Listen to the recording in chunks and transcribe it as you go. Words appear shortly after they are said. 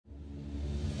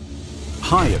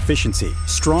High efficiency,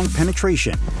 strong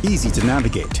penetration, easy to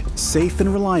navigate, safe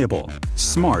and reliable,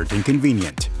 smart and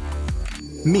convenient.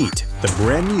 Meet the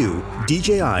brand new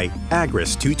DJI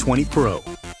Agras T20 Pro.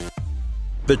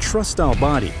 The truss-style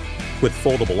body with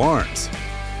foldable arms.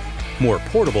 More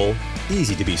portable,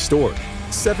 easy to be stored.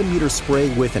 7-meter spray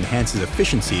width enhances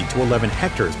efficiency to 11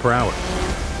 hectares per hour.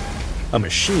 A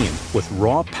machine with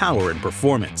raw power and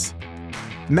performance.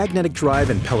 Magnetic drive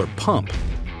impeller pump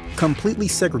completely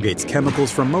segregates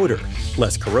chemicals from motor,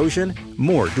 less corrosion,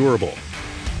 more durable.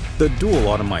 The dual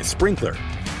Atomized sprinkler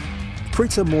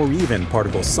creates a more even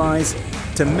particle size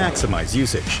to maximize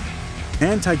usage.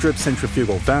 Anti-drip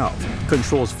centrifugal valve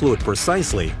controls fluid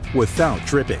precisely without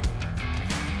dripping.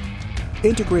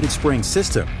 Integrated spraying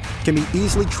system can be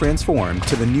easily transformed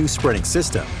to the new spreading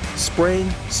system. Spraying,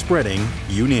 spreading,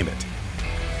 you name it.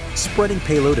 Spreading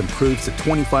payload improves to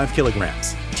 25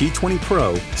 kilograms. T20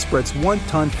 Pro spreads 1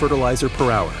 ton fertilizer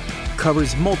per hour,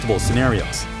 covers multiple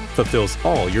scenarios, fulfills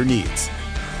all your needs.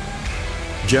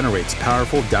 Generates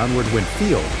powerful downward wind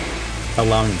field,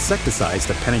 allowing insecticides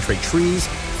to penetrate trees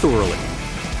thoroughly.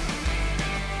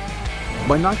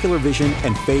 Binocular vision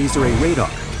and phased array radar,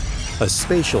 a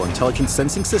spatial intelligence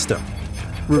sensing system,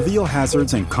 reveal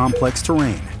hazards in complex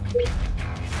terrain.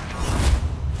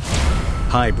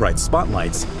 High bright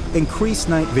spotlights increase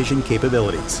night vision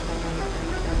capabilities.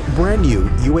 Brand new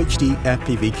UHD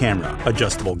FPV camera,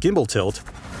 adjustable gimbal tilt,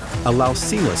 allows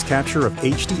seamless capture of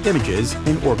HD images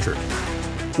in orchard.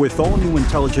 With all-new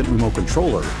intelligent remote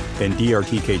controller and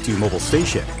DRTK2 mobile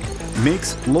station,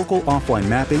 makes local offline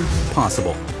mapping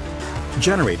possible.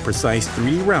 Generate precise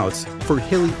 3D routes for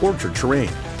hilly orchard terrain.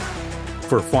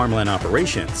 For farmland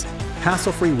operations,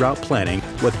 hassle-free route planning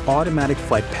with automatic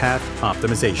flight path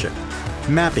optimization.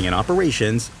 Mapping and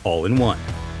operations all in one.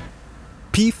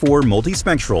 P4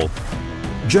 multispectral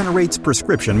generates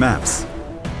prescription maps.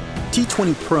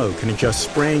 T20 Pro can adjust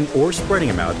spraying or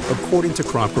spreading amount according to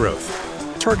crop growth.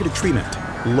 Targeted treatment,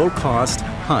 low cost,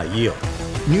 high yield.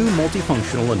 New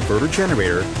multifunctional inverter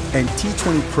generator and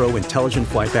T20 Pro intelligent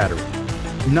flight battery.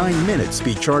 9-minute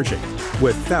speed charging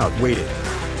without waiting.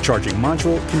 Charging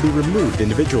module can be removed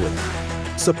individually.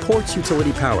 Supports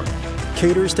utility power.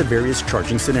 Caters to various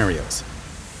charging scenarios.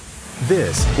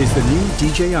 This is the new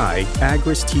DJI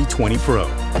Agras T20 Pro.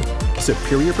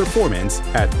 Superior performance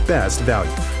at best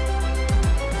value.